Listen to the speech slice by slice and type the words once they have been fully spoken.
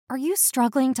Are you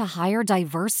struggling to hire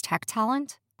diverse tech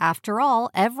talent? After all,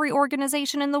 every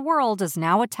organization in the world is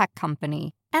now a tech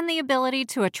company, and the ability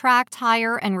to attract,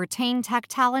 hire, and retain tech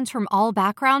talent from all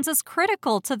backgrounds is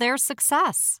critical to their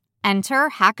success. Enter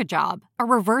HackaJob, a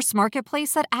reverse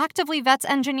marketplace that actively vets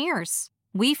engineers.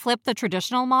 We flip the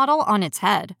traditional model on its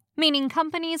head, meaning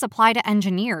companies apply to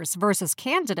engineers versus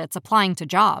candidates applying to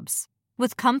jobs,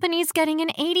 with companies getting an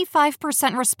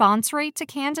 85% response rate to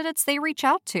candidates they reach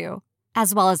out to,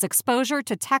 as well as exposure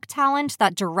to tech talent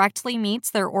that directly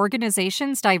meets their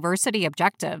organization's diversity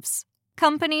objectives.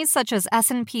 Companies such as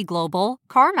S&P Global,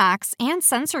 CarMax, and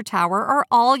Sensor Tower are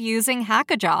all using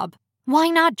HackaJob. Why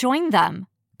not join them?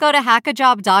 Go to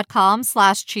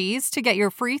hackajob.com/cheese to get your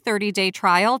free 30-day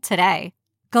trial today.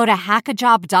 Go to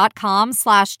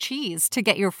hackajob.com/cheese to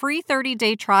get your free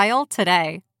 30-day trial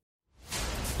today.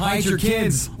 Hide your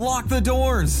kids. Lock the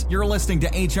doors. You're listening to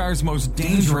HR's most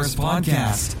dangerous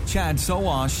podcast. Chad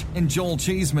Sowash and Joel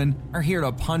Cheeseman are here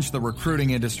to punch the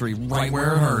recruiting industry right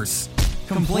where it hurts.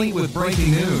 Complete with breaking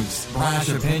news, brash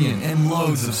opinion, and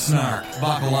loads of snark.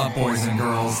 Buckle up, boys and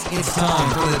girls. It's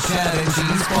time for the Chad and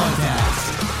Cheese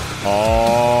Podcast.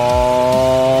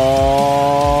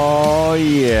 Oh,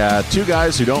 yeah. Two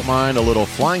guys who don't mind a little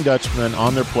Flying Dutchman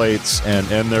on their plates and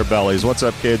in their bellies. What's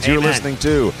up, kids? Amen. You're listening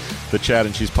to the Chad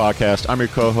and Cheese Podcast. I'm your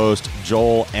co-host,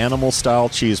 Joel Animal Style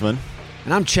Cheeseman.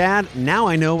 And I'm Chad. Now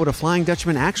I know what a Flying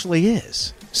Dutchman actually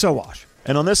is. So wash.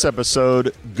 And on this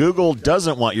episode, Google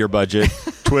doesn't want your budget,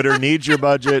 Twitter needs your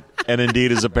budget, and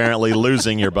Indeed is apparently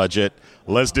losing your budget.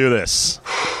 Let's do this.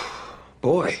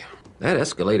 Boy, that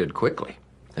escalated quickly.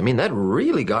 I mean, that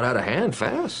really got out of hand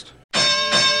fast.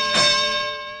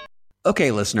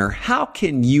 Okay, listener, how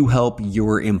can you help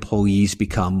your employees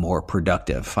become more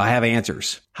productive? I have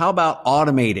answers. How about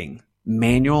automating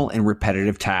manual and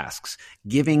repetitive tasks,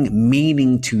 giving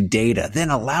meaning to data, then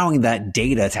allowing that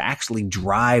data to actually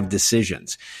drive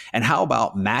decisions? And how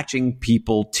about matching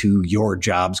people to your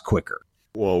jobs quicker?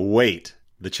 Well, wait.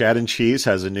 The Chad and Cheese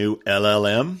has a new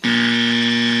LLM?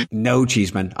 No,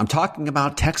 Cheeseman. I'm talking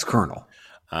about TextKernel.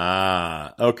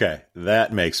 Ah, okay.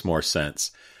 That makes more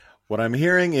sense. What I'm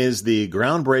hearing is the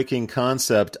groundbreaking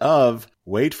concept of,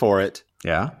 wait for it,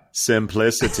 Yeah?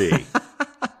 simplicity.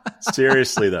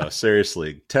 Seriously, though,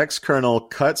 seriously. TextKernel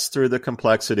cuts through the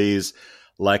complexities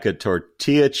like a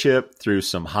tortilla chip through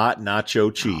some hot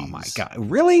nacho cheese. Oh, my God.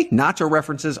 Really? Nacho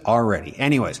references already.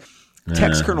 Anyways.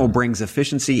 TextKernel brings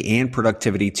efficiency and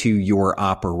productivity to your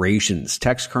operations.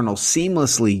 TextKernel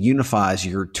seamlessly unifies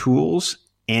your tools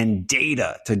and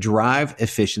data to drive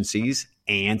efficiencies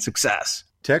and success.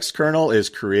 TextKernel is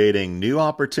creating new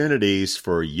opportunities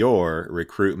for your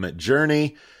recruitment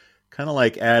journey, kind of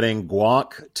like adding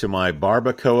guac to my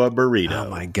barbacoa burrito. Oh,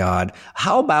 my God.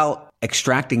 How about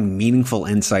extracting meaningful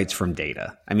insights from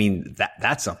data? I mean,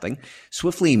 that's something.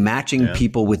 Swiftly matching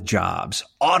people with jobs,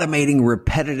 automating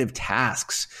repetitive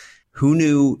tasks. Who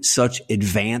knew such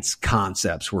advanced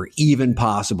concepts were even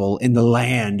possible in the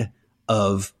land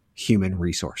of human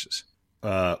resources?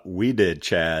 We did,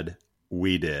 Chad.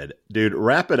 We did. Dude,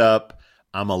 wrap it up.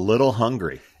 I'm a little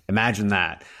hungry. Imagine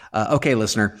that. Okay,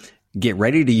 listener, get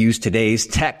ready to use today's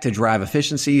tech to drive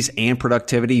efficiencies and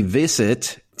productivity.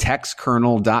 Visit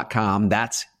TextKernel.com.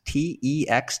 That's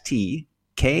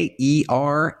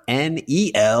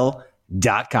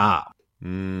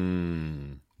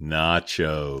TextKernel.com.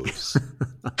 Nachos.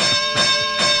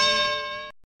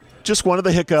 Just one of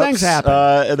the hiccups Things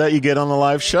happen. that you get on the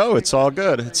live show. It's all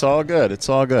good. It's all good. It's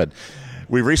all good.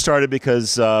 We restarted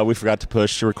because we forgot to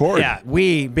push to record. Yeah,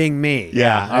 we being me.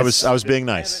 Yeah, I was being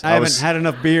nice. I haven't had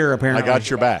enough beer, apparently. I got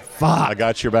your back. Fuck. I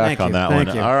got your back on that one.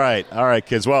 Thank you. All right,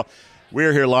 kids. Well,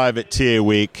 we're here live at TA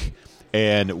Week,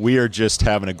 and we are just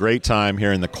having a great time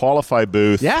here in the Qualify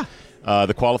booth. Yeah.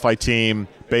 The Qualify team,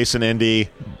 based in Indy,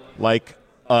 like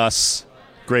us,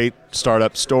 great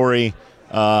startup story.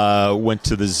 Went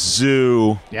to the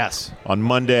zoo. Yes. On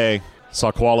Monday,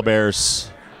 saw koala bears,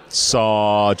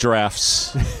 saw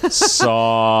giraffes,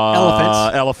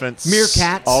 saw elephants,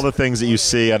 meerkats, all the things that you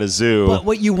see at a zoo. But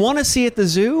what you want to see at the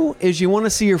zoo is you want to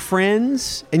see your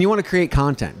friends and you want to create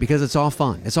content because it's all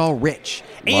fun. It's all rich.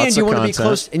 Lots and you of want to be content.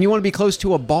 close and you want to be close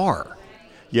to a bar.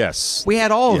 Yes. We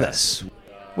had all Yes. this.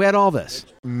 We had all this.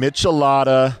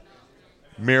 Michelada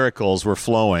miracles were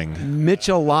flowing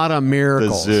Michelada the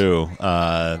miracles. zoo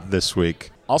this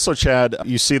week. Also, Chad,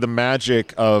 you see the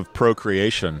magic of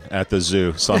procreation at the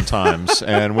zoo sometimes.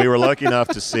 And we were lucky enough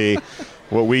to see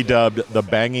what we dubbed the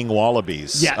banging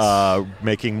wallabies. Yes.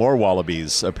 Making more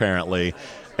wallabies, apparently.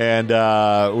 And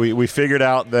we figured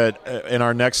out that in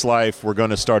our next life, we're going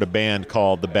to start a band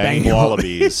called the Banging Banging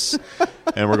Wallabies.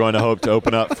 and we're going to hope to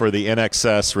open up for the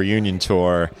NXS reunion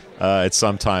tour at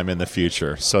some time in the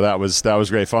future. So that was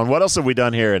great fun. What else have we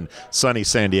done here in sunny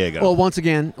San Diego? Well, once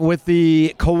again, with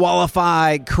the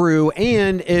Qualified crew,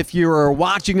 and if you're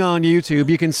watching on YouTube,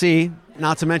 you can see,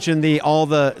 not to mention all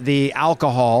the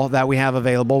alcohol that we have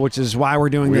available, which is why we're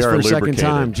doing this for a second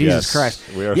time. Jesus Christ.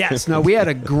 Yes, no, we had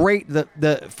a great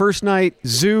the first night.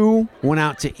 Zoo went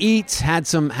out to eat, had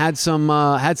some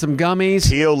gummies.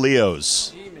 Tio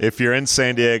Leo's. If you're in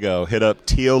San Diego, hit up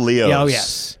Tio Leo's. Oh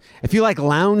yes. If you like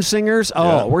lounge singers,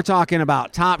 we're talking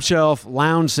about top shelf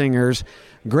lounge singers.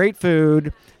 Great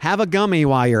food. Have a gummy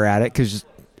while you're at it because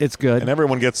it's good. And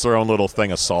everyone gets their own little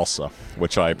thing of salsa,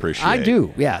 which I appreciate. I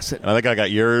do, yes. And I think I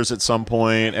got yours at some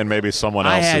point, and maybe someone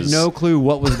else's. I had no clue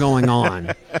what was going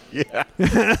on.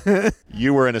 Yeah.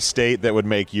 You were in a state that would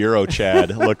make Euro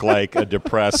Chad look like a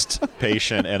depressed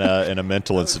patient in a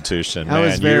mental institution. I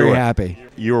was very happy.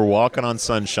 You were walking on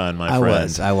sunshine, my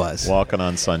friend. I was. Walking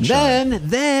on sunshine.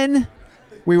 Then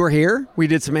we were here. We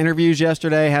did some interviews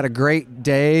yesterday. Had a great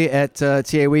day at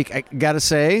TA Week. I got to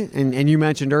say, and you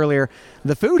mentioned earlier,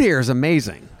 the food here is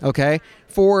amazing. Okay,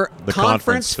 for the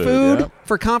conference food,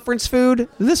 for conference food,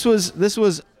 this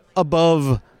was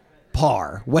above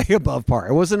par, way above par.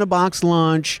 It wasn't a box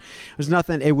lunch. It was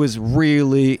nothing. It was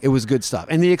good stuff,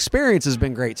 and the experience has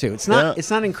been great too. It's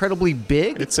not incredibly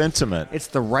big. It's intimate. It's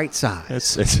the right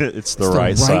size. It's the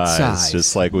right size,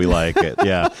 just like we like it.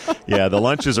 Yeah, yeah. The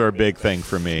lunches are a big thing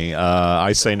for me.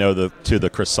 I say no to the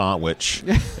croissant, which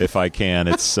if I can,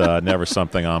 it's never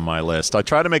something on my list. I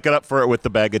try to make it up for it with the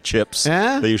bag of chips.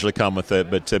 They usually come with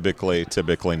it, but typically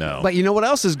no. But you know what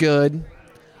else is good?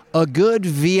 A good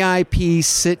VIP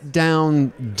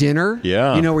sit-down dinner.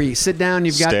 Yeah. You know, where you sit down,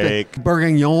 you've Steak, got the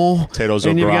bourguignon. Potatoes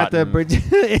and au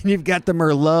and you've got the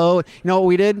Merlot. You know what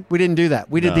we did? We didn't do that.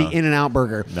 We did the In-N-Out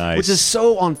burger. Nice. Which is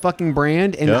so on fucking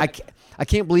brand. And I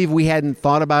can't believe we hadn't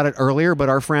thought about it earlier, but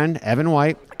our friend, Evan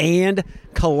White, and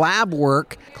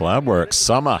Collabwork,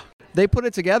 Summer. They put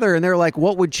it together, and they're like,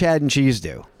 "What would Chad and Cheese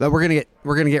do?" But we're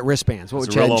gonna get wristbands. What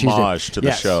would Chad and Cheese do? It's a real homage to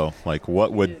the show. Like,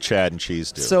 what would Chad and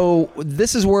Cheese do? So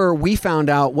this is where we found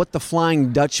out what the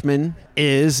Flying Dutchman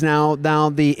is. Now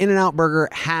the In-N-Out Burger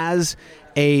has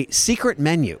a secret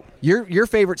menu. Your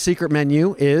favorite secret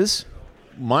menu is?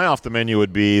 My off the menu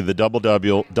would be the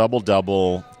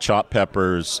double chopped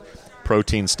peppers,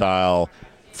 protein style,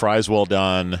 fries well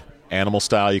done. Animal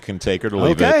style, you can take or to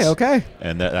leave it. Okay.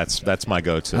 And that's my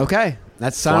go-to. Okay.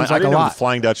 That sounds like a lot. I didn't know the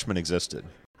Flying Dutchman existed.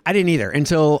 I didn't either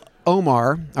until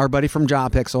Omar, our buddy from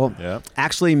Job Pixel,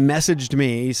 actually messaged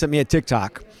me. He sent me a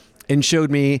TikTok and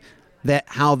showed me that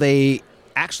how they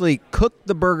actually cook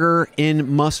the burger in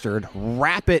mustard,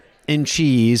 wrap it in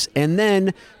cheese, and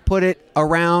then put it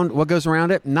around, what goes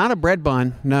around it? Not a bread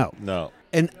bun, no.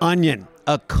 An onion,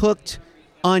 a cooked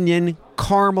onion,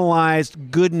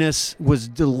 caramelized goodness, was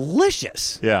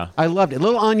delicious. Yeah. I loved it. A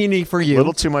little oniony for you. A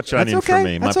little too much onion for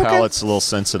me. My palate's a little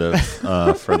sensitive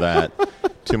for that.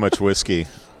 Too much whiskey,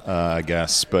 I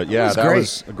guess. But yeah, that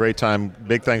was a great time.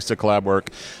 Big thanks to Collabwork.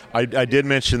 I did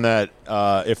mention that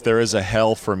if there is a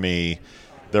hell for me,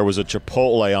 there was a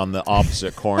Chipotle on the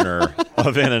opposite corner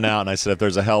of In-N-Out, and I said, if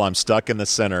there's a hell, I'm stuck in the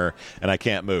center, and I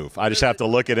can't move. I just have to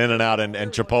look at In-N-Out and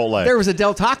Chipotle. There was a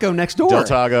Del Taco next door. Del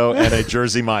Taco and a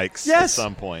Jersey Mike's at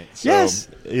some point. So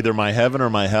either my heaven or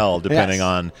my hell, depending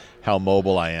on how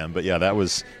mobile I am. But yeah, that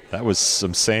was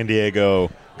some San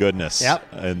Diego goodness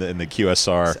in the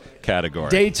QSR category.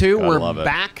 Day 2, we're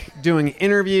back doing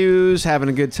interviews, having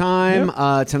a good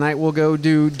time. Tonight we'll go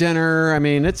do dinner. I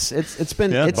mean, it's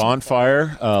been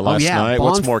bonfire last night.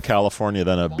 What's more California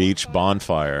than a beach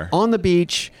bonfire? On the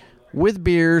beach with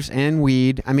beers and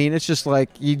weed. I mean, it's just like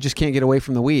you just can't get away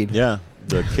from the weed. Yeah,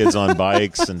 the kids on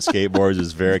bikes and skateboards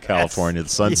is very California. The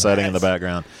sun setting in the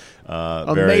background.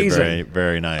 Very, very,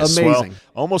 very nice. Amazing. Well,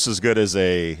 almost as good as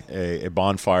a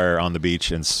bonfire on the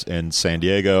beach in San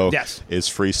Diego is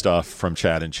free stuff from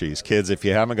Chad and Cheese. Kids, if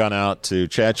you haven't gone out to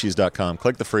chadcheese.com,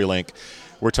 click the free link.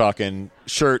 We're talking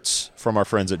shirts from our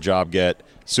friends at JobGet.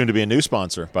 Soon to be a new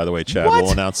sponsor, by the way, Chad. What?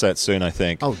 We'll announce that soon, I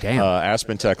think. Oh, damn.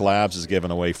 Aspen Tech Labs is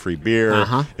giving away free beer.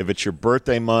 If it's your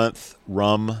birthday month,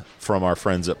 rum from our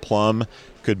friends at Plum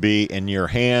could be in your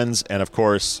hands. And, of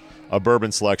course, a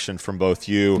bourbon selection from both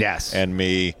you and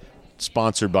me,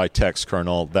 sponsored by Tex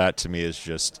Kernel. That, to me, is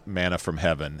just manna from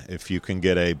heaven. If you can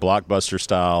get a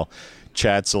Blockbuster-style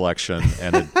Chad selection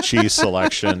and a cheese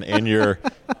selection in your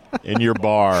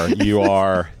bar, you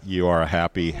are a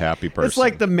happy person. It's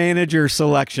like the manager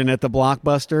selection at the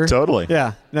Blockbuster. Totally.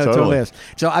 Yeah. No, it totally is.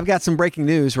 So I've got some breaking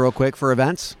news real quick for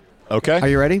events. Okay. Are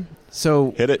you ready?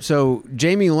 So Hit it. So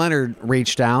Jamie Leonard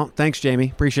reached out. Thanks, Jamie.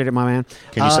 Appreciate it, my man.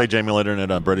 Can you say Jamie Leonard in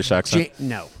a British accent?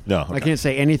 No. Okay. I can't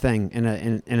say anything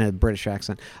in a British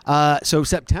accent. So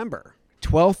September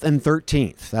 12th and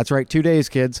 13th. That's right, 2 days,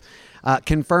 kids.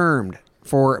 Confirmed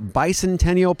for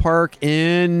Bicentennial Park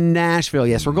in Nashville.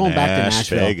 Yes, we're going back to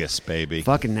Nashville. Vegas, baby.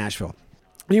 Fucking Nashville.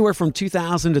 Anywhere from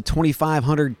 2,000 to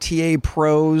 2,500 TA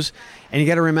pros. And you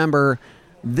got to remember,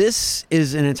 this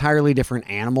is an entirely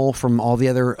different animal from all the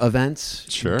other events.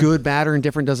 Sure. Good, bad, or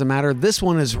indifferent, doesn't matter. This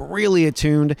one is really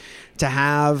attuned to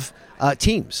have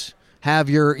teams.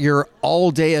 Have your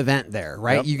all-day event there,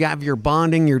 right? Yep. You have your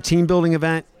bonding, your team-building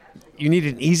event. You need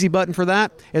an easy button for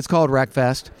that. It's called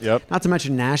RecFest. Yep. Not to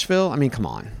mention Nashville. I mean, come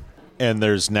on. And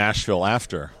there's Nashville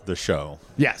after the show.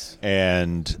 Yes.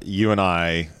 And you and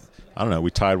I don't know.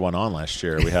 We tied one on last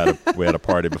year. We had a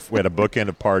party. We had a bookend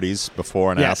of parties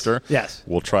before and Yes, after. yes.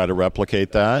 We'll try to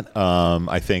replicate that.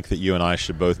 I think that you and I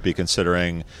should both be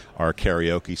considering our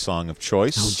karaoke song of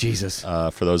choice. Oh, Jesus.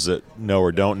 For those that know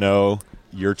or don't know,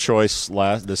 your choice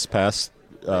this past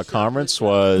conference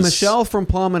was Michelle from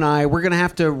Plum and I. We're gonna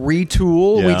have to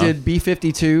retool. Yeah. We did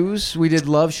B-52s. We did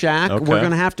Love Shack. Okay. We're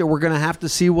gonna have to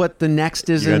see what the next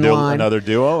is You're in gonna do line. another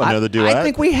duo, another duet? I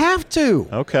think we have to.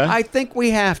 Okay. I think we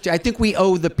have to. I think we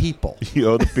owe the people. You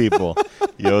owe the people.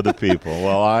 You owe the people.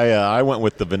 Well, I went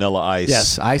with the Vanilla Ice.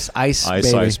 Yes, ice, Ice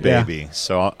baby. Ice Baby.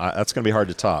 So that's going to be hard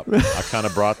to top. I kind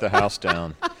of brought the house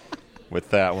down with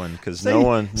that one because no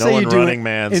one Running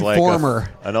Man's Informer.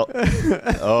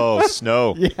 like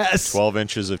snow. Yes. 12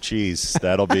 inches of cheese.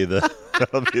 That'll be the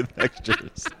next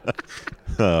year's.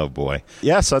 Oh boy.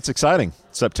 Yes, that's exciting.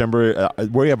 September.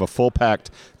 We have a full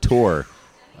packed tour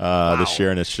this year,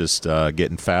 and it's just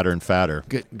getting fatter and fatter.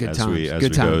 Good as times. we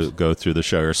Good times. go through the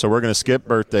show here. So we're going to skip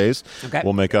birthdays. Okay.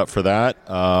 We'll make up for that.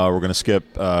 We're going to skip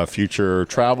future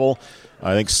travel.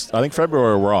 I think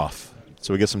February we're off.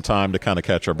 So we get some time to kind of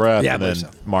catch our breath, Yeah, and I then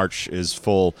believe so. March is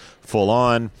full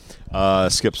on.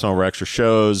 Skip some of our extra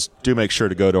shows. Do make sure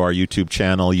to go to our YouTube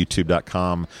channel,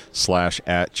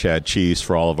 youtube.com/@ChadCheese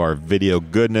for all of our video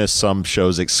goodness. Some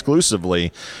shows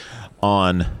exclusively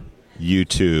on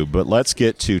YouTube. But let's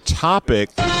get to topic.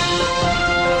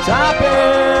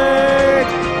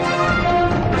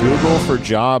 Google for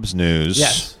Jobs news.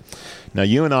 Yes. Now,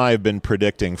 you and I have been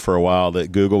predicting for a while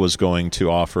that Google was going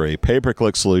to offer a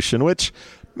pay-per-click solution, which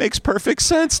makes perfect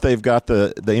sense. They've got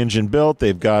the engine built.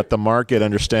 They've got the market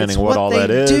understanding It's what all they that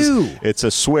is. do. It's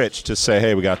a switch to say,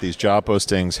 hey, we got these job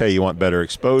postings. Hey, you want better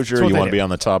exposure? It's what You they want to do. be on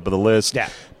the top of the list? Yeah.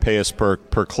 Pay us per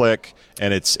click,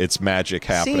 and it's magic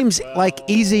happening. Seems like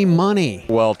easy money.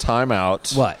 Well,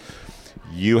 timeout. What?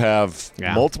 You have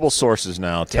multiple sources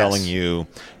now telling you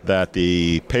that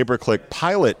the pay-per-click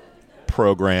pilot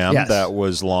program that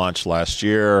was launched last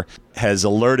year has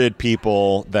alerted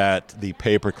people that the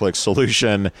pay-per-click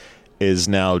solution is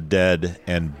now dead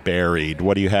and buried.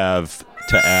 What do you have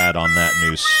to add on that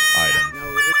news item?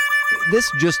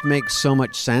 This just makes so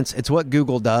much sense. It's what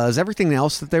Google does. Everything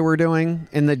else that they were doing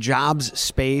in the jobs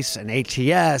space and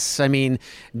ATS, I mean,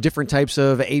 different types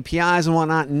of APIs and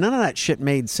whatnot, none of that shit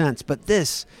made sense. But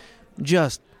this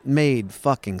just made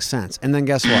fucking sense. And then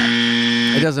guess what?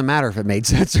 It doesn't matter if it made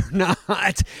sense or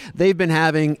not. They've been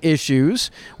having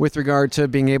issues with regard to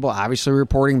being able, obviously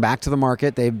reporting back to the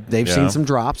market. They've seen some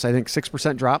drops. I think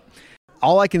 6% drop.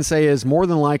 All I can say is more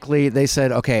than likely they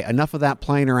said, okay, enough of that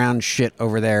playing around shit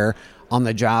over there on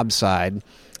the job side.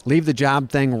 Leave the job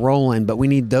thing rolling, but we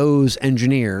need those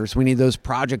engineers. We need those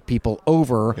project people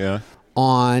over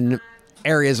on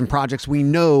areas and projects we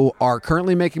know are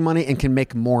currently making money and can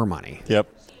make more money. Yep.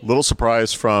 Little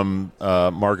surprise from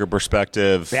market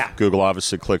perspective. Yeah. Google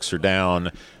obviously clicks are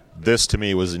down. This to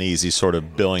me was an easy sort of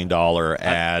 $1 billion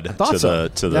ad thought so.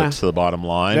 to the bottom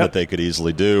line that they could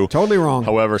easily do. Totally wrong.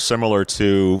 However, similar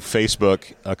to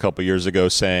Facebook a couple years ago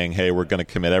saying, hey, we're going to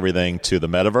commit everything to the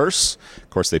metaverse. Of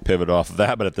course, they pivoted off of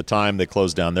that, but at the time they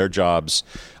closed down their jobs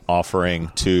offering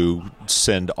to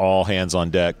send all hands on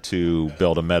deck to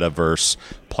build a metaverse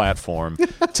platform.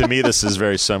 To me, this is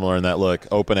very similar in that, look,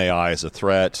 OpenAI is a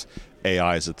threat.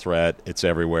 AI is a threat. It's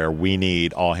everywhere. We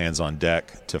need all hands on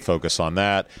deck to focus on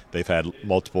that. They've had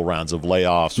multiple rounds of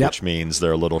layoffs, which means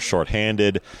they're a little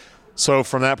short-handed. So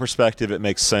from that perspective, it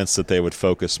makes sense that they would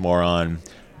focus more on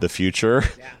the future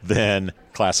than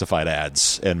classified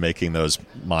ads and making those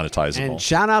monetizable. And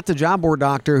shout out to Job Board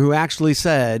Doctor who actually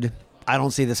said, I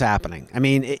don't see this happening. I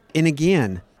mean, and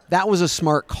again, that was a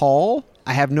smart call.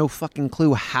 I have no fucking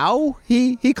clue how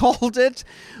he called it.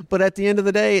 But at the end of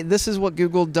the day, this is what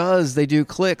Google does. They do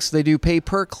clicks. They do pay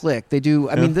per click. They do,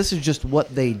 I mean, this is just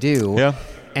what they do. Yeah.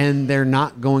 And they're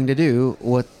not going to do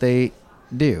what they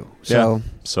do. So yeah.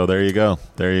 So there you go.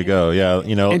 There you go. Yeah,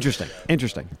 interesting.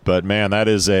 But man, that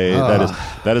is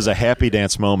a happy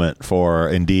dance moment for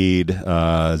Indeed,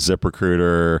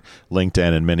 ZipRecruiter,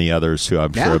 LinkedIn, and many others who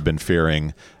I'm sure have been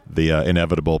fearing the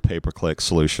inevitable pay-per-click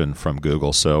solution from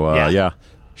Google. So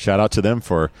shout out to them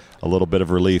for a little bit of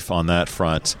relief on that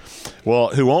front. Well,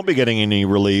 who won't be getting any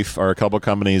relief are a couple of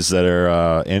companies that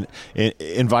are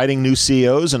inviting new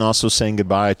CEOs and also saying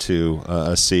goodbye to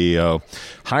a CEO.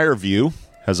 HireVue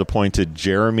has appointed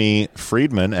Jeremy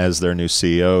Friedman as their new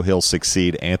CEO. He'll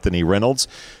succeed Anthony Reynolds.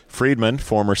 Friedman,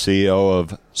 former CEO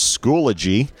of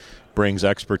Schoology, brings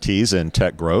expertise in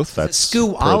tech growth. That's for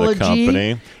the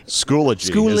company.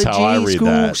 Schoology is how I read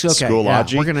that. Okay,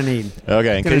 Schoology. We're going to need.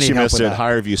 Okay, in case you missed it,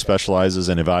 HireVue specializes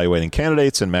in evaluating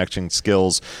candidates and matching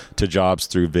skills to jobs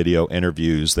through video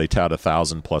interviews. They tout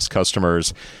 1,000+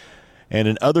 customers. And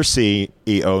in other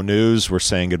CEO news, we're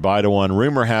saying goodbye to one.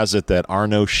 Rumor has it that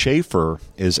Arno Schaefer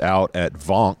is out at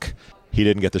Vonk. He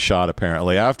didn't get the shot,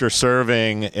 apparently. After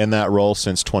serving in that role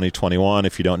since 2021,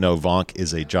 if you don't know, Vonk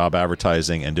is a job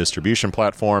advertising and distribution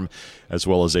platform, as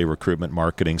well as a recruitment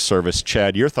marketing service.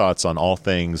 Chad, your thoughts on all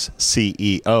things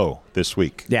CEO this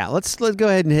week? Yeah, let's go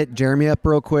ahead and hit Jeremy up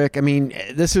real quick. I mean,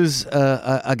 this is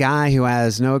a guy who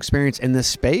has no experience in this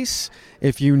space.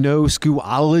 If you know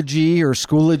Schoology or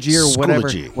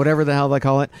whatever the hell they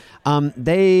call it,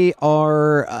 they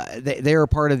are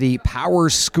part of the Power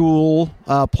School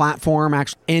platform.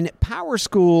 Actually, and Power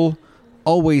School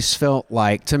always felt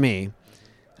like, to me,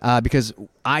 because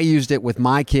I used it with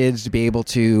my kids to be able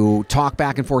to talk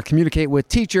back and forth, communicate with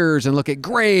teachers, and look at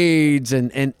grades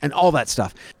and all that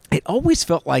stuff. It always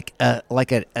felt like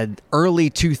an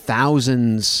early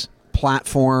 2000s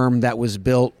platform that was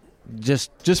built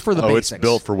just for the basics. It's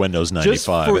built for Windows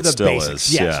 95. It still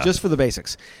is. Yes, just for the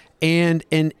basics. And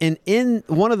in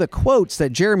one of the quotes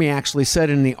that Jeremy actually said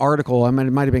in the article, it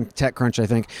might have been TechCrunch, I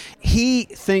think, he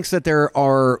thinks that there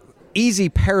are easy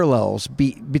parallels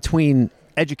between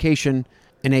education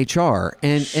and HR.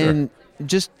 And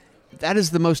just that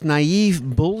is the most naive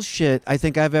bullshit I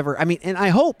think I've ever... I mean, and I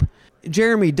hope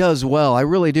Jeremy does well. I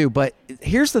really do. But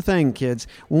here's the thing, kids.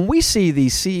 When we see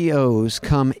these CEOs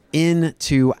come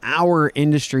into our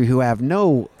industry who have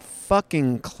no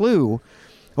fucking clue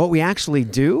what we actually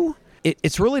do,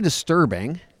 it's really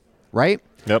disturbing, right?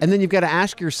 Yep. And then you've got to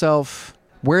ask yourself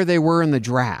where they were in the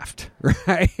draft,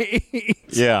 right?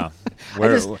 Yeah.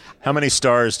 How many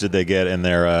stars did they get in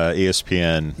their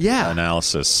ESPN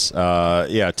analysis?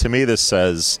 To me, this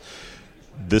says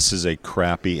this is a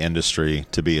crappy industry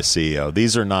to be a CEO.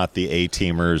 These are not the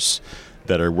A-teamers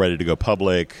that are ready to go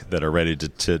public, that are ready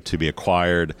to be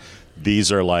acquired.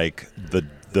 These are like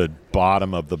the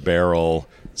bottom of the barrel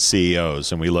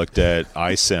CEOs, and we looked at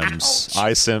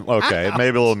iCIMS. Okay,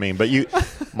 maybe a little mean, but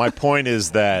my point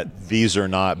is that these are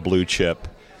not blue chip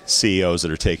CEOs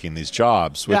that are taking these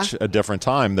jobs, which at a different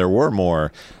time there were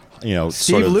more,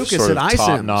 Steve Lucas at iCIMS.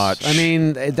 Top-notch. I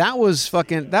mean, that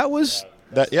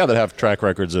have track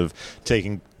records of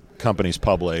taking companies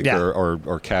public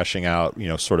or cashing out,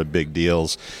 sort of big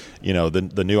deals. The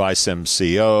new iCIMS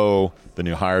CEO, the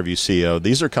new HireVue CEO,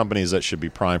 these are companies that should be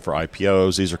primed for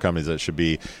IPOs. These are companies that should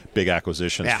be big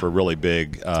acquisitions for really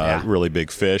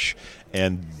big fish.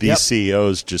 And these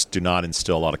CEOs just do not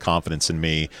instill a lot of confidence in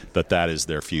me that is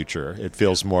their future. It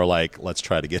feels more like let's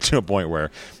try to get to a point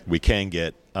where we can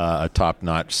get a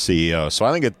top-notch CEO. So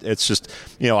I think it's just,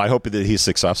 I hope that he's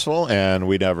successful, and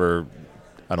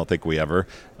I don't think we ever.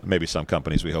 Maybe some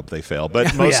companies we hope they fail,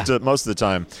 but most of the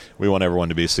time we want everyone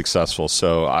to be successful.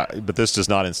 But this does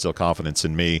not instill confidence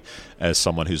in me as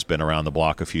someone who's been around the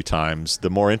block a few times. The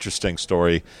more interesting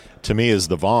story to me is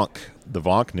the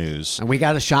Vonk news, and we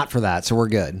got a shot for that, so we're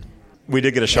good. We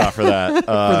did get a shot for that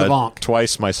for the Vonk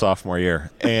twice my sophomore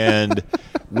year, and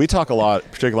we talk a lot,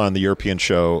 particularly on the European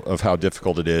show, of how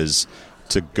difficult it is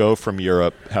to go from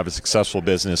Europe, have a successful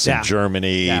business in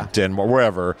Germany, Denmark,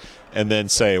 wherever, and then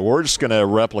say, we're just going to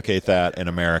replicate that in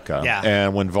America. Yeah.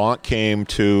 And when Vonk came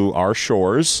to our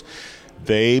shores,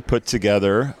 they put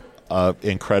together an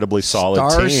incredibly solid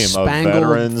team of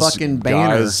veterans,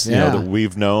 guys that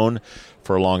we've known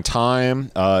for a long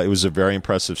time. It was a very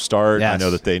impressive start. Yes. I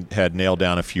know that they had nailed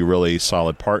down a few really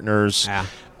solid partners,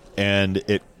 and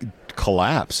it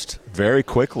collapsed very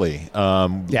quickly.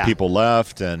 People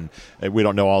left, and we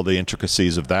don't know all the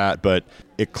intricacies of that, but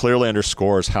it clearly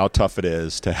underscores how tough it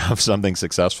is to have something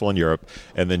successful in Europe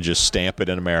and then just stamp it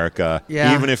in America,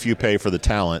 even if you pay for the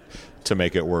talent to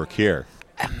make it work here.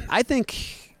 I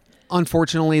think,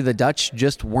 unfortunately, the Dutch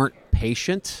just weren't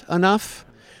patient enough.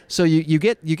 So you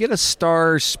get a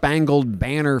star-spangled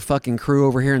banner fucking crew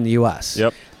over here in the U.S.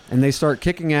 Yep. and they start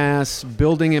kicking ass,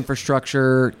 building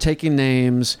infrastructure, taking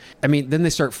names. I mean, then they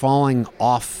start falling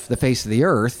off the face of the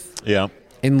earth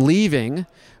and leaving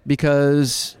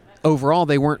because overall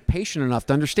they weren't patient enough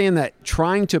to understand that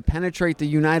trying to penetrate the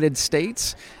United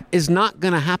States is not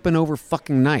going to happen over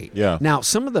fucking night. Yeah. Now,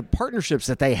 some of the partnerships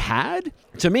that they had,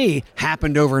 to me,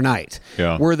 happened overnight.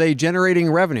 Yeah. Were they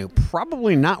generating revenue?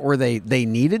 Probably not where they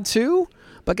needed to.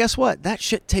 But guess what? That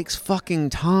shit takes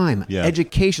fucking time. Yeah.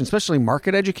 Education, especially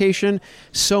market education,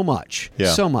 so much.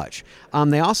 Yeah. So much.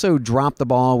 They also dropped the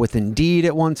ball with Indeed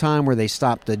at one time where they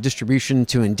stopped the distribution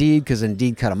to Indeed because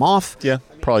Indeed cut them off. Yeah,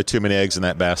 probably too many eggs in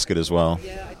that basket as well.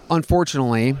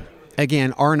 Unfortunately,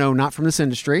 again, Arno, not from this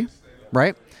industry,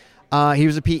 right? He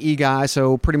was a PE guy,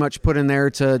 so pretty much put in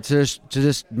there to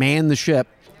just man the ship.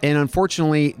 And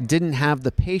unfortunately, didn't have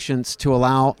the patience to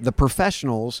allow the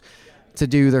professionals to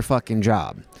do their fucking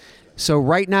job. So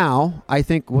right now, I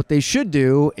think what they should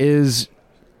do is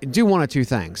do one of two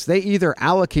things. They either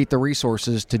allocate the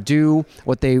resources to do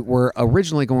what they were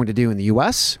originally going to do in the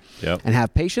U.S. and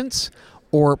have patience,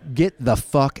 or get the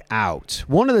fuck out.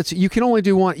 One of the two. You can only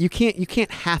do one. You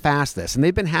can't half-ass this, and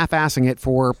they've been half-assing it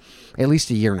for at least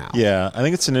a year now. Yeah, I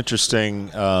think it's an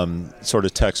interesting sort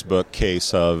of textbook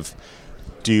case of,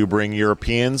 do you bring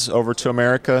Europeans over to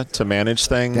America to manage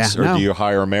things, or do you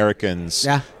hire Americans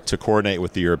to coordinate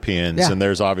with the Europeans? Yeah. And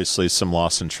there's obviously some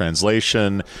loss in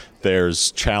translation.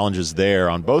 There's challenges there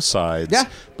on both sides. Yeah.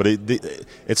 But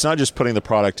it's not just putting the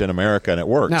product in America and it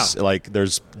works. No. Like,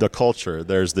 there's the culture,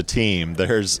 there's the team,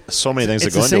 there's so many things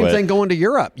that go into it. It's the same thing going to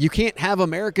Europe. You can't have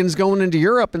Americans going into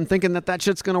Europe and thinking that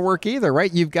shit's going to work either,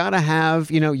 right? You've got to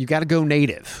have, you got to go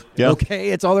native. Yeah. Okay?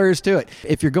 It's all there is to it.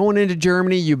 If you're going into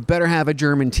Germany, you better have a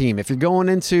German team. If you're going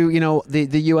into,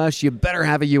 the U.S., you better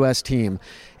have a U.S. team.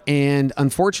 And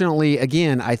unfortunately,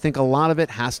 again, I think a lot of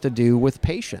it has to do with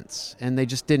patience, and they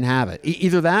just didn't have it.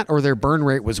 Either that or their burn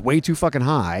rate was way too fucking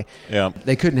high. Yeah.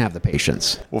 They couldn't have the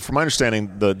patience. Well, from my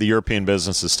understanding, the European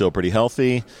business is still pretty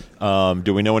healthy.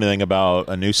 Do we know anything about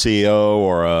a new CEO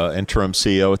or an interim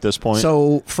CEO at this point?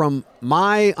 So from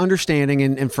my understanding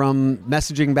and from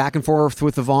messaging back and forth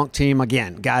with the Vonk team,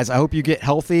 again, guys, I hope you get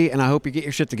healthy and I hope you get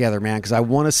your shit together, man, because I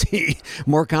want to see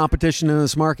more competition in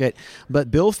this market.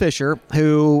 But Bill Fisher,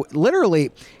 who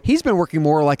literally, he's been working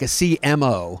more like a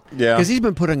CMO. Yeah. Because he's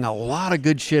been putting a lot of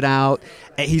good shit out.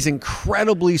 He's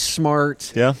incredibly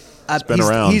smart. Yeah.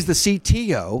 He's the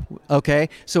CTO, okay?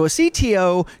 So a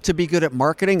CTO, to be good at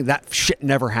marketing, that shit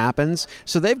never happens.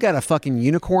 So they've got a fucking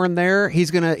unicorn there.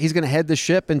 He's gonna head the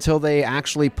ship until they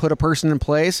actually put a person in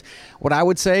place. What I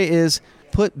would say is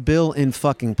put Bill in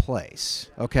fucking place,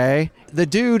 okay? The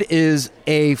dude is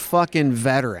a fucking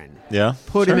veteran. Yeah.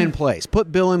 Put him in place.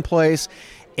 Put Bill in place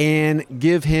and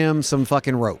give him some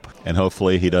fucking rope. And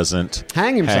hopefully he doesn't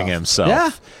hang himself.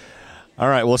 Yeah. All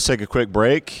right, well, let's take a quick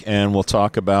break, and we'll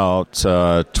talk about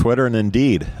Twitter and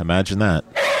Indeed. Imagine that.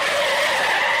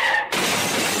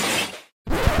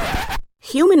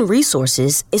 Human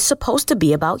resources is supposed to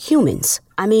be about humans.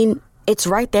 I mean, it's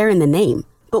right there in the name.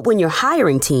 But when your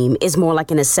hiring team is more like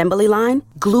an assembly line,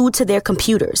 glued to their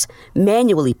computers,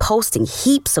 manually posting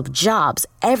heaps of jobs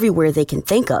everywhere they can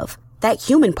think of, that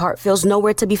human part feels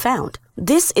nowhere to be found.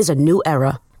 This is a new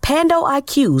era. Pando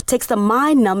IQ takes the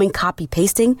mind-numbing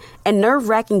copy-pasting and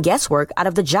nerve-wracking guesswork out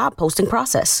of the job posting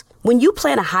process. When you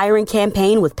plan a hiring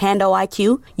campaign with Pando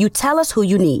IQ, you tell us who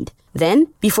you need.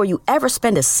 Then, before you ever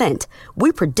spend a cent,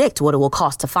 we predict what it will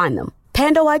cost to find them.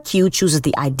 Pando IQ chooses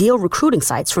the ideal recruiting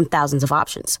sites from thousands of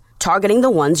options, targeting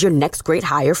the ones your next great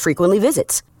hire frequently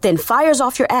visits, then fires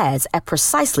off your ads at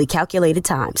precisely calculated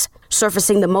times,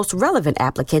 surfacing the most relevant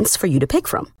applicants for you to pick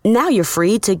from. Now you're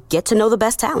free to get to know the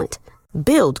best talent,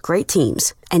 build great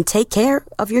teams, and take care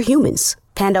of your humans.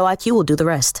 Pando IQ will do the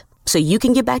rest, so you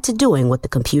can get back to doing what the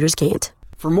computers can't.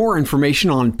 For more information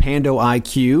on Pando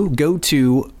IQ, go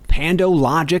to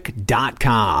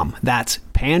pandologic.com. That's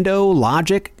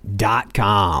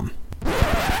pandologic.com.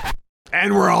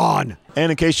 And we're on.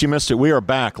 And in case you missed it, we are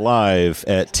back live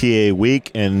at TA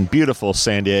Week in beautiful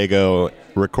San Diego,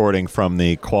 recording from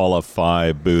the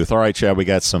Qualify booth. All right, Chad, we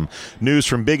got some news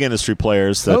from big industry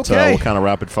players that we'll kind of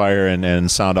rapid fire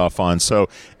and sound off on. So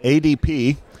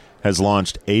ADP has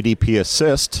launched ADP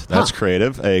Assist. That's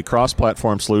creative, a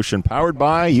cross-platform solution powered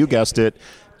by, you guessed it,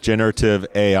 generative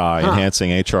AI,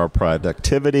 enhancing HR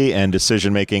productivity and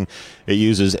decision-making. It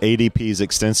uses ADP's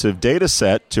extensive data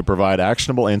set to provide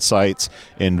actionable insights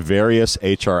in various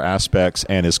HR aspects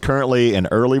and is currently in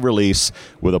early release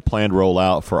with a planned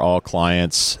rollout for all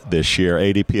clients this year.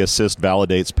 ADP Assist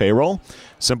validates payroll,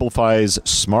 simplifies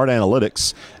smart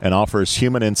analytics, and offers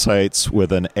human insights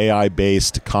with an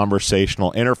AI-based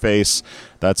conversational interface.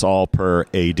 That's all per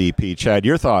ADP. Chad,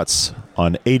 your thoughts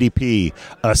on ADP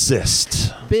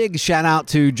Assist? Big shout out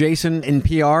to Jason in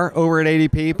PR over at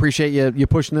ADP. Appreciate you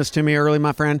pushing this to me early,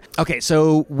 my friend. Okay,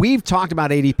 so we've talked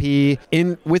about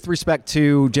ADP with respect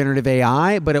to generative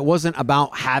AI, but it wasn't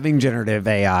about having generative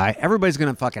AI. Everybody's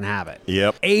going to fucking have it.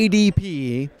 Yep.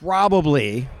 ADP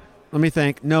probably, let me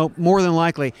think, no, more than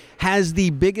likely, has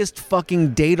the biggest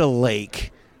fucking data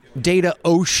lake, data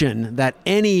ocean that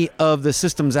any of the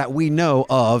systems that we know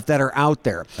of that are out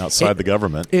there. Outside the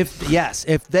government. If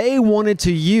they wanted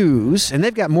to use, and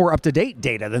they've got more up-to-date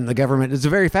data than the government, it's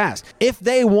very fast. If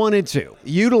they wanted to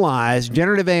utilize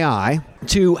generative AI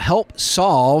to help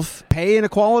solve pay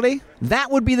inequality,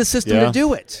 that would be the system to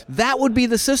do it. That would be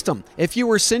the system. If you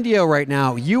were Syndio right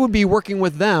now, you would be working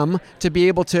with them to be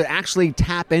able to actually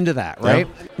tap into that, right?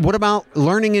 Yeah. What about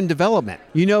learning and development?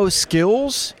 You know,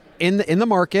 skills in the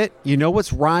market, you know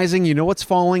what's rising, you know what's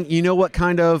falling, you know what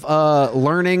kind of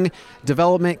learning,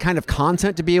 development kind of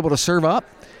content to be able to serve up.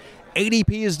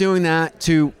 ADP is doing that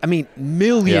to,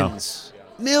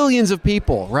 millions of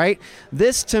people, right?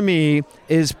 This to me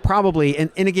is probably,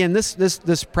 and again,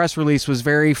 this press release was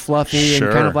very fluffy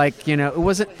and kind of like, it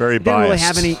wasn't very didn't biased. Really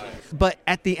have any. But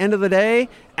at the end of the day,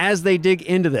 as they dig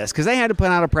into this, because they had to put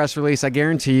out a press release, I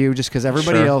guarantee you, just because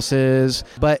everybody else is.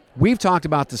 But we've talked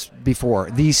about this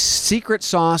before. The secret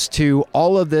sauce to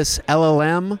all of this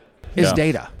LLM is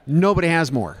data. Nobody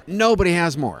has more. Nobody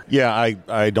has more. Yeah,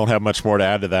 I don't have much more to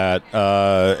add to that.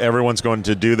 Everyone's going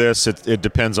to do this. It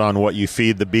depends on what you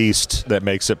feed the beast that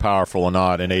makes it powerful or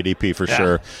not. And ADP for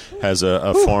sure has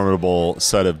a formidable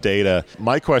set of data.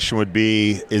 My question would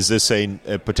be, is this a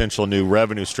potential new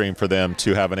revenue stream for them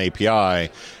to have an API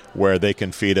where they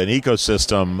can feed an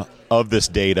ecosystem of this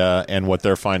data and what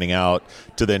they're finding out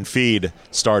to then feed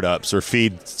startups or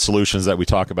feed solutions that we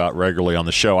talk about regularly on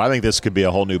the show? I think this could be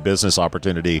a whole new business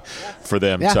opportunity for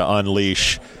them to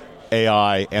unleash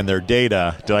AI and their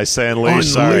data. Did I say unleash?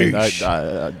 Sorry.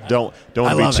 I don't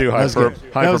want to be too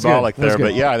hyperbolic there.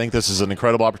 But yeah, I think this is an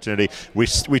incredible opportunity. We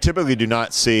typically do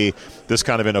not see this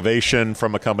kind of innovation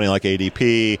from a company like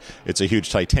ADP. It's a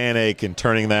huge Titanic in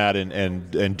turning that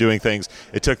and doing things.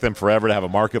 It took them forever to have a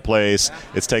marketplace.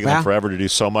 It's taken them forever to do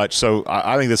so much. So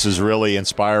I think this is really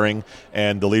inspiring,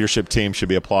 and the leadership team should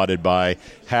be applauded by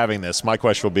having this. My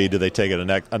question will be, do they take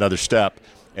it another step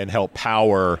and help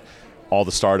power all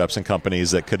the startups and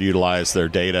companies that could utilize their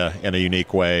data in a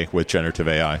unique way with generative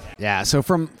AI? Yeah, so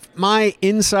from my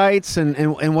insights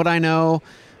and what I know,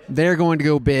 they're going to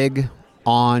go big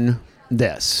on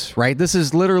this, right? This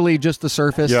is literally just the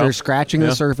surface. They're scratching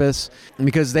the surface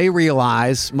because they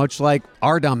realize, much like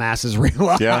our dumbasses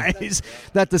realize,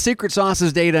 that the secret sauce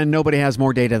is data and nobody has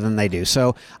more data than they do.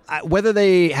 So whether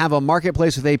they have a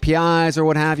marketplace with APIs or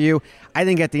what have you, I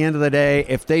think at the end of the day,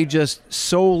 if they just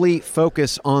solely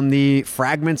focus on the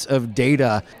fragments of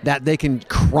data that they can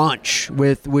crunch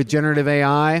with generative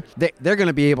AI, they're going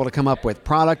to be able to come up with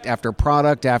product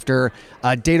after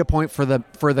a data point for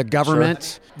the government.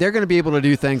 Sure. They're going to be able to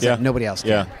do things that nobody else can.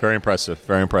 Yeah, very impressive.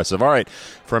 Very impressive. All right,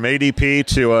 from ADP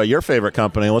to your favorite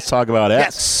company, let's talk about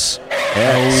X.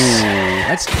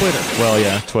 That's Twitter. Well,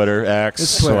 yeah, Twitter,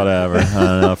 X, Twitter. Whatever. I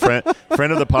don't know.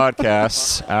 Friend of the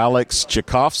podcast, Alex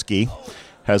Tchaikovsky,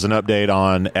 has an update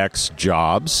on X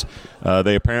Jobs.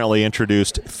 They apparently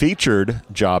introduced featured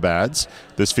job ads.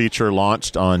 This feature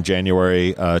launched on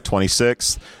January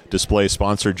 26th. Displays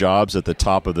sponsored jobs at the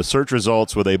top of the search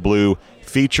results with a blue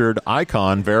featured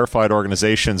icon. Verified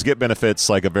organizations get benefits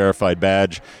like a verified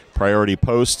badge, priority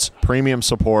posts, premium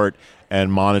support,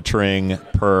 and monitoring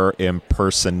per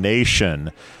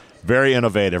impersonation. Very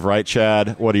innovative, right,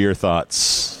 Chad? What are your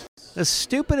thoughts? The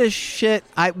stupidest shit.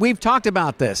 We've talked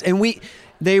about this, and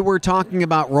they were talking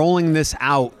about rolling this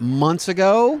out months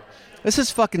ago. This is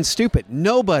fucking stupid.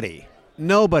 Nobody,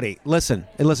 listen.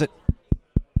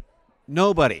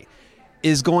 Nobody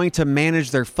is going to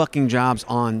manage their fucking jobs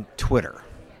on Twitter.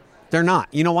 They're not.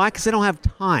 You know why? Because they don't have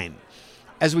time.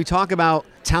 As we talk about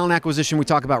talent acquisition, we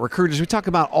talk about recruiters, we talk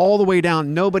about all the way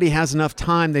down, nobody has enough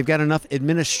time. They've got enough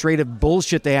administrative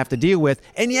bullshit they have to deal with.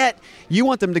 And yet, you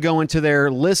want them to go into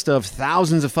their list of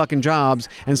thousands of fucking jobs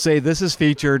and say, this is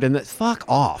featured, and fuck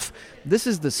off. This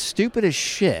is the stupidest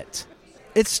shit.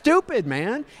 It's stupid,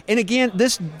 man. And again,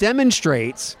 this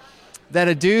demonstrates that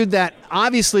a dude that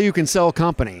obviously you can sell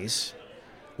companies,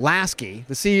 Lasky,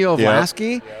 the CEO of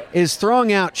Lasky, is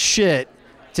throwing out shit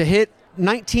to hit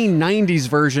 1990s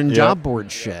version job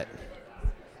board shit.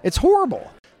 It's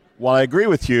horrible. Well, I agree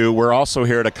with you. We're also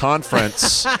here at a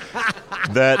conference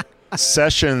that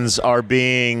sessions are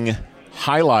being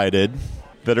highlighted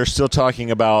that are still talking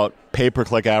about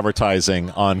pay-per-click advertising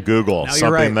on Google, no,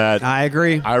 something right. that I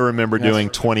agree. I remember doing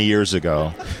 20 years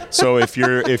ago. So if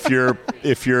you're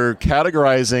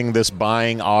categorizing this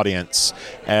buying audience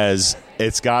as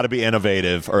it's got to be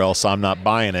innovative or else I'm not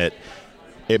buying it,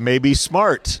 it may be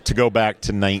smart to go back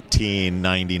to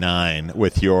 1999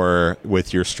 with your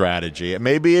strategy. It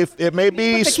may be but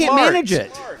they smart. Can't manage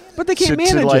it. But they can't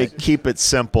manage to it. Keep it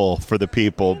simple for the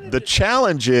people. The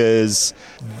challenge is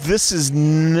this is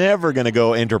never going to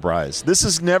go enterprise. This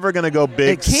is never going to go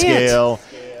big scale.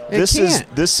 This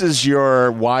is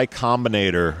your Y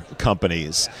Combinator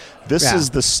companies. This is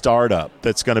the startup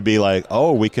that's going to be like,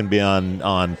 oh, we can be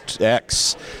on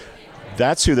X.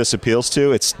 That's who this appeals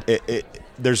to.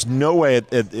 There's no way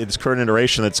at its current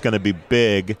iteration that's going to be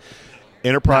big.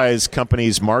 Enterprise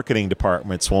companies' marketing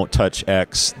departments won't touch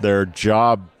X. Their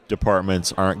job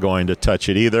departments aren't going to touch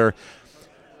it either.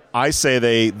 I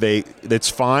say it's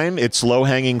fine. It's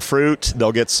low-hanging fruit.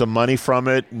 They'll get some money from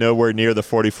it, nowhere near the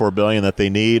 $44 billion that they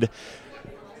need.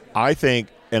 I think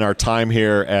in our time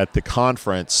here at the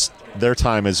conference, their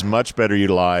time is much better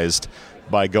utilized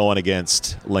by going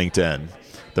against LinkedIn.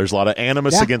 There's a lot of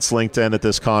animus against LinkedIn at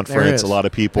this conference. A lot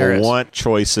of people want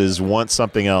choices, want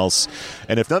something else.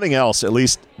 And if nothing else, at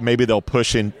least maybe they'll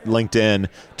push in LinkedIn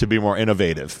to be more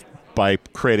innovative by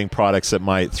creating products that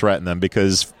might threaten them,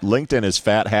 because LinkedIn is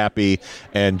fat happy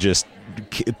and just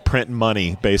printing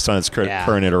money based on its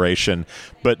current iteration.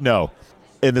 But no.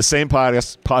 In the same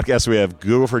podcast we have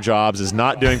Google for Jobs is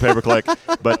not doing pay-per-click,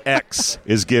 but X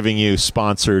is giving you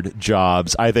sponsored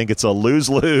jobs. I think it's a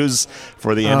lose-lose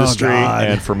for the industry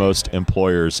and for most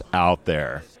employers out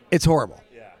there. It's horrible.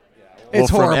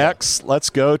 It's horrible. From X, let's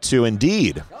go to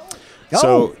Indeed.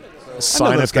 So,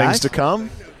 sign of things to come,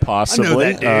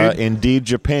 possibly. Indeed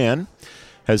Japan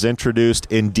has introduced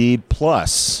Indeed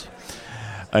Plus,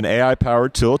 an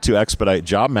AI-powered tool to expedite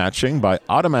job matching by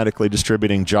automatically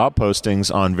distributing job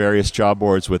postings on various job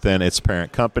boards within its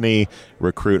parent company,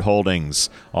 Recruit Holdings,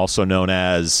 also known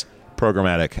as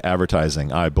programmatic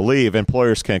advertising. I believe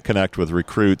employers can connect with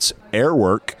Recruit's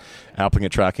AirWork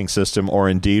applicant tracking system or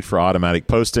Indeed for automatic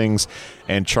postings,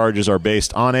 and charges are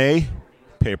based on a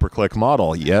pay-per-click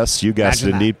model. Yes, you guessed it.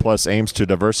 Indeed Plus aims to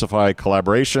diversify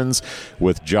collaborations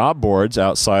with job boards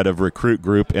outside of Recruit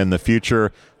Group in the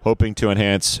future, hoping to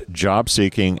enhance job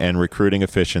seeking and recruiting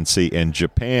efficiency in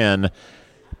Japan,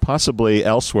 possibly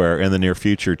elsewhere in the near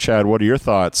future. Chad, what are your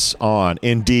thoughts on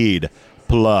Indeed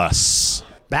Plus?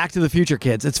 Back to the future,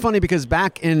 kids. It's funny because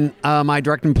back in my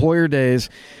direct employer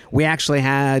days, we actually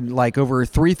had like over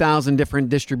 3,000 different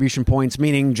distribution points,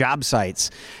 meaning job sites.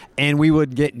 And we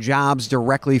would get jobs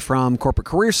directly from corporate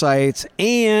career sites,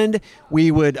 and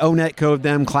we would ONET code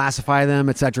them, classify them,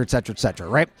 et cetera,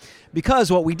 right?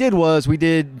 Because what we did was we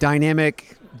did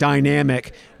dynamic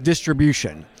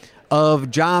distribution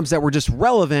of jobs that were just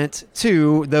relevant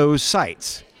to those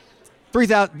sites.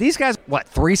 3,000. These guys, what?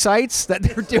 3 sites that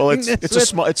they're doing. Well,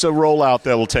 it's a rollout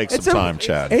that will take some time,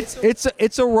 Chad. It's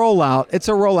a rollout. It's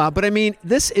a rollout. But I mean,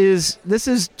 this is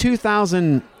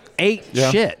 2008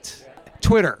 shit.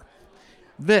 Twitter.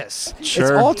 It's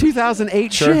all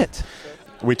 2008 shit.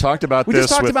 We talked about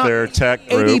this with their tech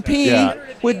group.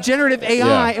 ADP with generative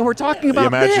AI, and we're talking about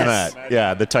Imagine that.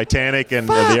 Yeah, the Titanic and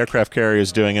the aircraft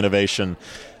carriers doing innovation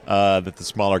that the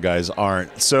smaller guys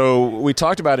aren't. So we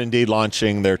talked about Indeed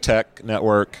launching their tech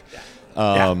network.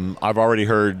 I've already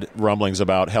heard rumblings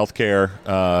about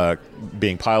healthcare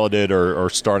being piloted or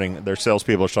starting. Their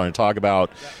salespeople are starting to talk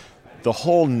about the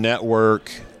whole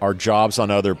network, our jobs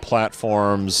on other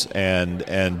platforms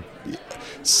and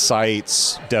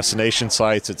sites, destination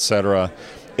sites, etc.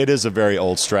 It is a very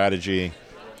old strategy.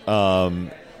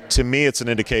 To me, it's an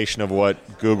indication of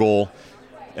what Google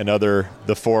and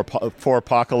the four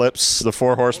apocalypse, the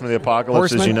 4 horsemen of the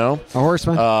apocalypse, as you know,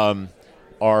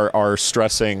 are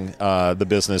stressing the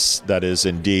business that is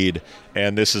Indeed.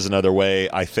 And this is another way,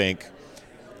 I think,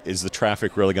 is the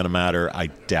traffic really going to matter? I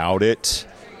doubt it.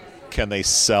 Can they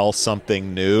sell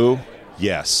something new?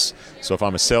 Yes. So if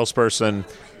I'm a salesperson,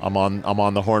 I'm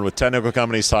on the horn with technical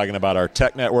companies talking about our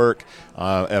tech network.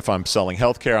 If I'm selling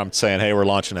healthcare, I'm saying, hey, we're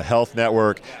launching a health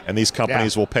network, and these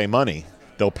companies will pay money.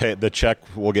 They'll pay. The check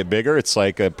will get bigger. It's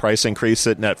like a price increase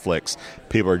at Netflix.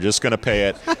 People are just going to pay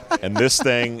it. And this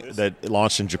thing that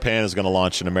launched in Japan is going to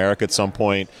launch in America at some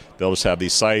point. They'll just have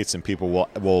these sites, and people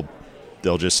will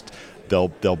they'll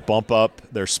they'll bump up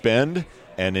their spend,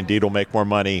 and Indeed will make more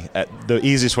money at the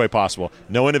easiest way possible.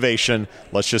 No innovation.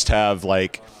 Let's just have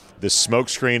like this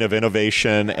smokescreen of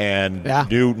innovation and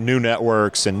new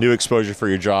networks and new exposure for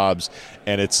your jobs,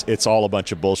 and it's all a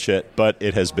bunch of bullshit. But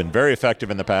it has been very effective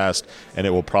in the past, and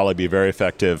it will probably be very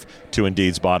effective to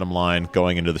Indeed's bottom line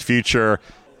going into the future,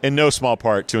 in no small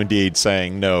part to Indeed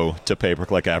saying no to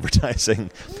pay-per-click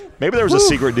advertising. Maybe there was a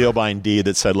secret deal by Indeed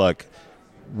that said, look,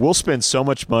 we'll spend so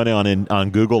much money on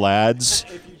Google Ads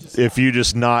if you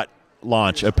just not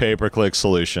launch a pay-per-click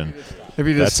solution.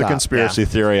 That's a conspiracy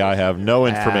theory. I have no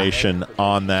information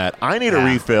on that. I need a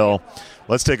refill.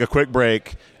 Let's take a quick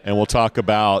break, and we'll talk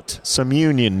about some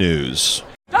union news.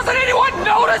 Doesn't anyone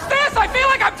notice this? I feel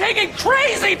like I'm taking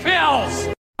crazy pills!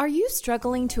 Are you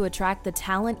struggling to attract the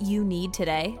talent you need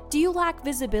today? Do you lack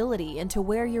visibility into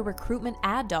where your recruitment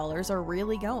ad dollars are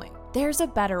really going? There's a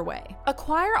better way.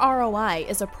 Acquire ROI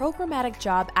is a programmatic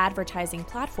job advertising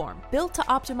platform built to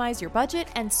optimize your budget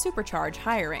and supercharge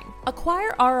hiring.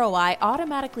 Acquire ROI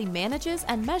automatically manages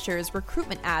and measures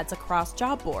recruitment ads across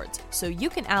job boards, so you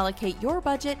can allocate your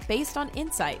budget based on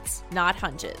insights, not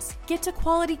hunches. Get to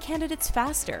quality candidates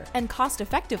faster and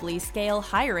cost-effectively scale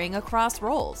hiring across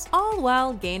roles, all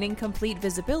while gaining complete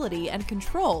visibility and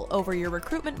control over your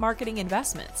recruitment marketing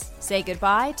investments. Say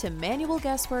goodbye to manual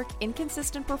guesswork,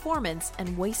 inconsistent performance,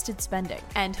 and wasted spending.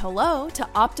 And hello to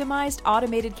optimized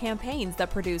automated campaigns that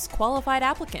produce qualified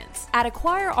applicants. At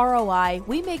Acquire ROI,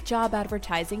 we make job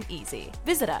advertising easy.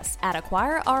 Visit us at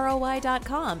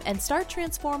acquireroi.com and start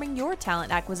transforming your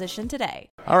talent acquisition today.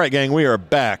 All right, gang, we are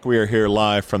back. We are here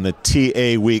live from the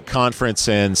TA Week conference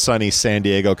in sunny San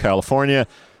Diego, California,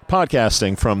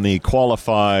 podcasting from the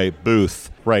Qualify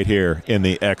booth right here in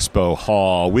the Expo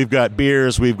Hall. We've got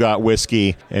beers, we've got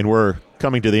whiskey, and we're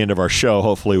coming to the end of our show.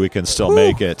 Hopefully we can still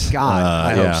make it. God,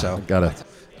 I hope so.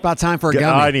 About time for a gummy.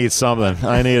 I need something.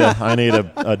 I need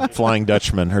a Flying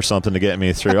Dutchman or something to get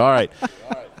me through. All right.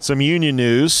 Some union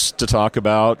news to talk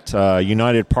about.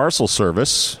 United Parcel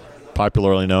Service,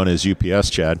 popularly known as UPS,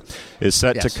 Chad, is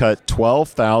set to cut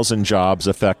 12,000 jobs,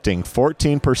 affecting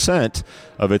 14%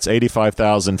 of its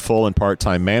 85,000 full and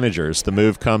part-time managers. The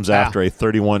move comes after a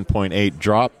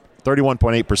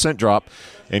 31.8% drop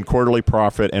in quarterly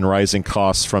profit and rising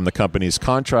costs from the company's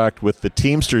contract with the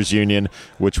Teamsters Union,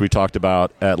 which we talked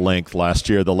about at length last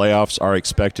year. The layoffs are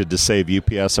expected to save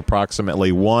UPS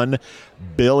approximately $1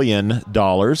 billion.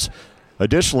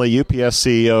 Additionally, UPS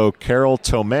CEO Carol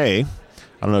Tomé, I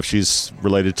don't know if she's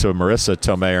related to Marissa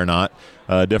Tomei or not,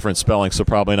 different spelling, so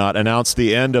probably not, announced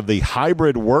the end of the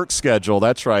hybrid work schedule.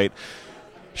 That's right.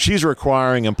 She's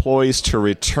requiring employees to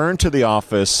return to the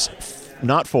office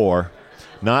not 4,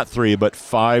 not 3, but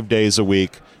 5 days a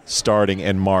week starting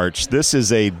in March. This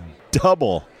is a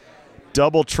double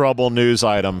trouble news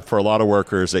item for a lot of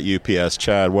workers at UPS.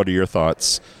 Chad, what are your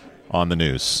thoughts on the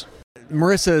news?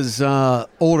 Marissa's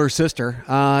older sister,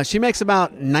 she makes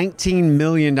about $19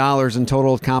 million in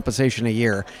total compensation a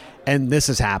year, and this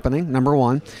is happening, number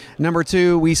one. Number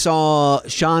two, we saw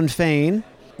Sean Fain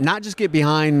not just get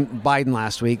behind Biden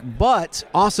last week, but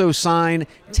also sign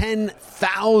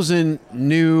 10,000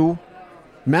 new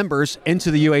members into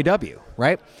the UAW,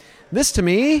 right? This, to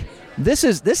me, this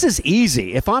is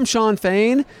easy. If I'm Sean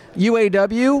Fain,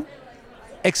 UAW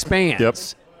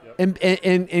expands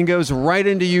and goes right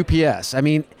into UPS. I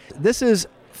mean, this is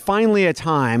finally a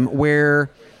time where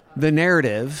the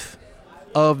narrative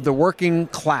of the working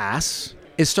class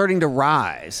is starting to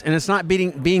rise, and it's not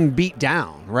being beat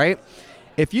down, right?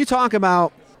 If you talk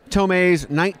about Tomé's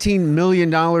 $19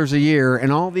 million a year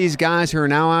and all these guys who are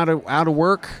now out of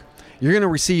work, you're going to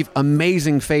receive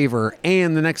amazing favor.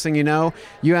 And the next thing you know,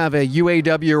 you have a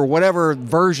UAW or whatever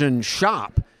version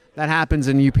shop that happens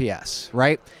in UPS,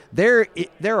 right? There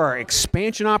are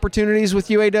expansion opportunities with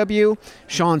UAW.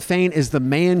 Sean Fain is the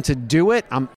man to do it.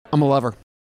 I'm a lover.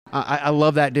 I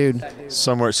love that dude.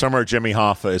 Somewhere Jimmy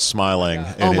Hoffa is smiling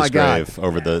in his grave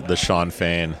over the Sean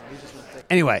Fain.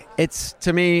 Anyway, it's,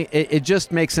 to me, it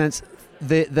just makes sense.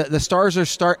 The stars are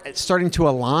starting to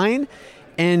align,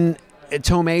 and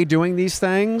Tomé doing these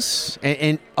things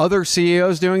and other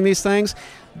CEOs doing these things,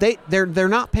 they're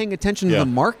not paying attention to the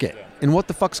market and what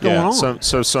the fuck's going on.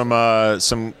 So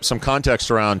some context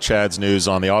around Chad's news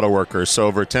on the auto workers. So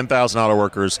over 10,000 auto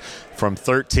workers from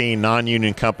 13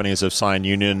 non-union companies have signed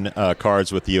union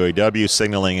cards with the UAW,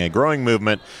 signaling a growing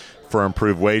movement for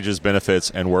improved wages,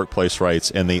 benefits, and workplace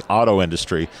rights in the auto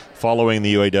industry. Following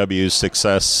the UAW's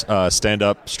success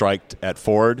stand-up strike at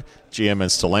Ford, GM,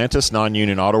 and Stellantis,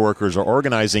 non-union auto workers are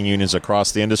organizing unions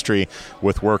across the industry,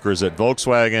 with workers at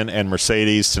Volkswagen and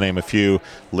Mercedes, to name a few,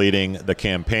 leading the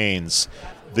campaigns.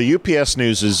 The UPS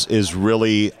news is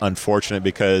really unfortunate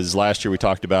because last year we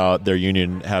talked about their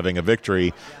union having a victory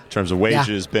in terms of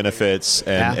wages, benefits,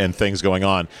 and things going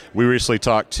on. We recently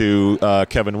talked to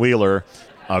Kevin Wheeler,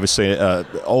 obviously an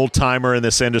old-timer in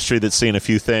this industry that's seen a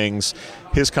few things.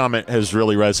 His comment has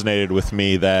really resonated with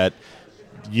me that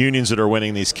unions that are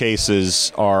winning these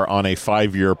cases are on a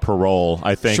 5-year parole,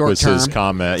 I think was his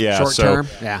comment. Yeah, so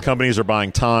companies are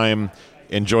buying time.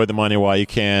 Enjoy the money while you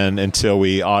can until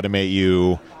we automate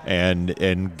you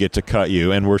and get to cut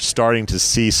you. And we're starting to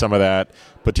see some of that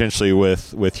potentially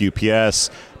with UPS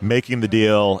making the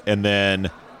deal and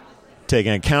then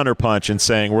taking a counterpunch and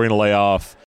saying we're going to lay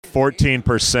off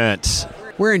 14%.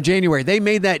 We're in January. They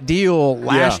made that deal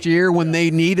last year when they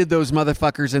needed those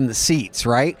motherfuckers in the seats,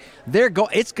 right?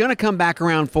 It's going to come back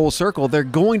around full circle. They're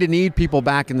going to need people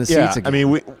back in the seats again. I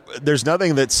mean, there's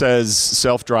nothing that says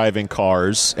self-driving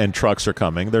cars and trucks are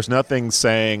coming. There's nothing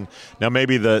saying now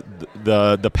maybe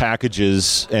the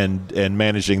packages and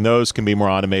managing those can be more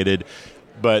automated,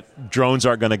 but drones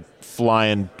aren't going to fly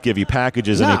and give you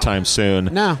packages anytime soon.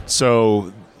 No.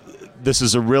 So this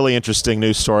is a really interesting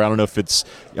news story. I don't know if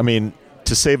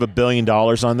to save $1 billion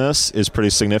on this is pretty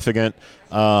significant.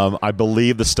 I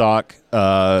believe the stock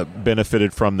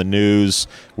benefited from the news,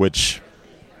 which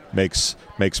makes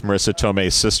Marissa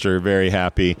Tomei's sister very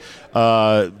happy.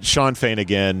 Sean Fain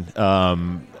again,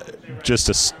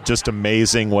 just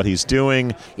amazing what he's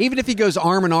doing. Even if he goes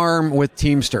arm in arm with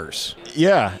Teamsters.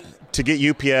 Yeah. To get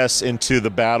UPS into the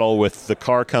battle with the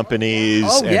car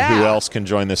companies who else can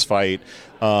join this fight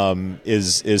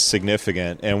is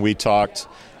significant. And we talked.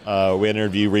 We had an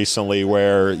interview recently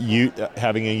where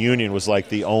having a union was like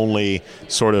the only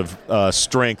sort of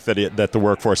strength that the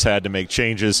workforce had to make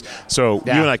changes. So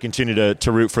you and I continue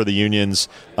to root for the unions.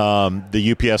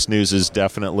 The UPS news is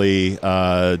definitely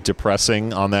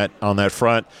depressing on that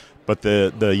front, but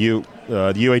the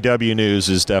UAW news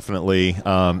is definitely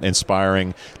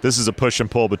inspiring. This is a push and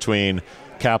pull between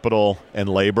capital and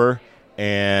labor,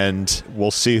 and we'll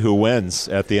see who wins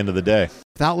at the end of the day.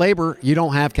 Without labor, you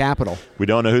don't have capital. We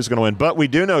don't know who's going to win, but we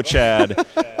do know, Chad,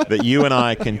 that you and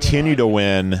I continue to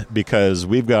win because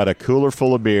we've got a cooler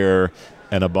full of beer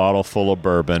and a bottle full of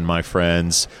bourbon, my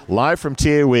friends. Live from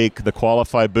TA Week, the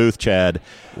Qualified booth, Chad.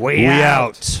 We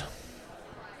out.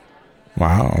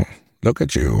 Wow, look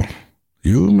at you.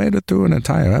 You made it through an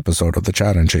entire episode of the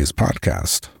Chad and Cheese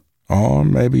podcast. Or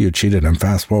maybe you cheated and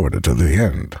fast-forwarded to the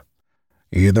end.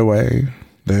 Either way,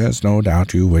 there's no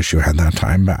doubt you wish you had that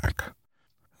time back.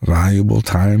 Valuable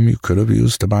time you could have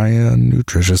used to buy a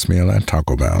nutritious meal at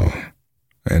Taco Bell,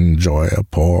 enjoy a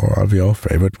pour of your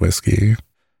favorite whiskey,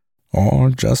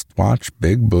 or just watch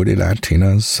big booty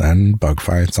Latinas and bug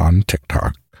fights on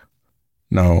TikTok.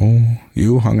 No,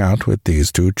 you hung out with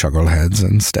these two chuckleheads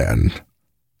instead.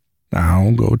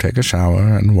 Now go take a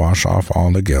shower and wash off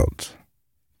all the guilt.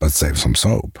 But save some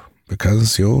soap,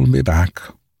 because you'll be back.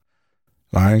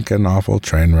 Like an awful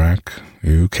train wreck,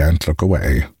 you can't look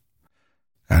away.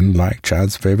 And like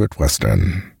Chad's favorite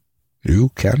Western, you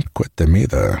can't quit them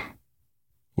either.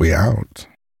 We out.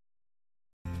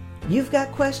 You've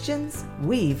got questions,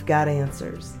 we've got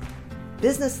answers.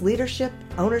 Business leadership,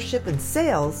 ownership, and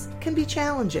sales can be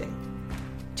challenging.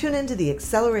 Tune into the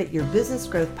Accelerate Your Business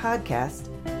Growth podcast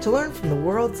to learn from the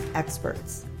world's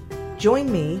experts.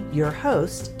 Join me, your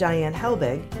host, Diane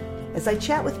Helbig, as I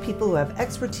chat with people who have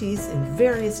expertise in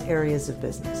various areas of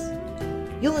business.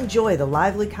 You'll enjoy the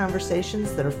lively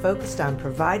conversations that are focused on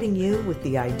providing you with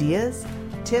the ideas,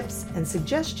 tips, and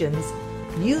suggestions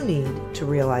you need to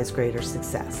realize greater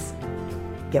success.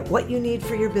 Get what you need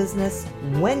for your business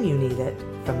when you need it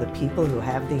from the people who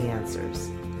have the answers.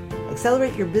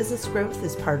 Accelerate Your Business Growth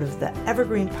is part of the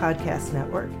Evergreen Podcast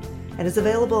Network and is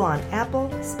available on Apple,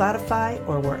 Spotify,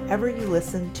 or wherever you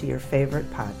listen to your favorite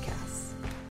podcast.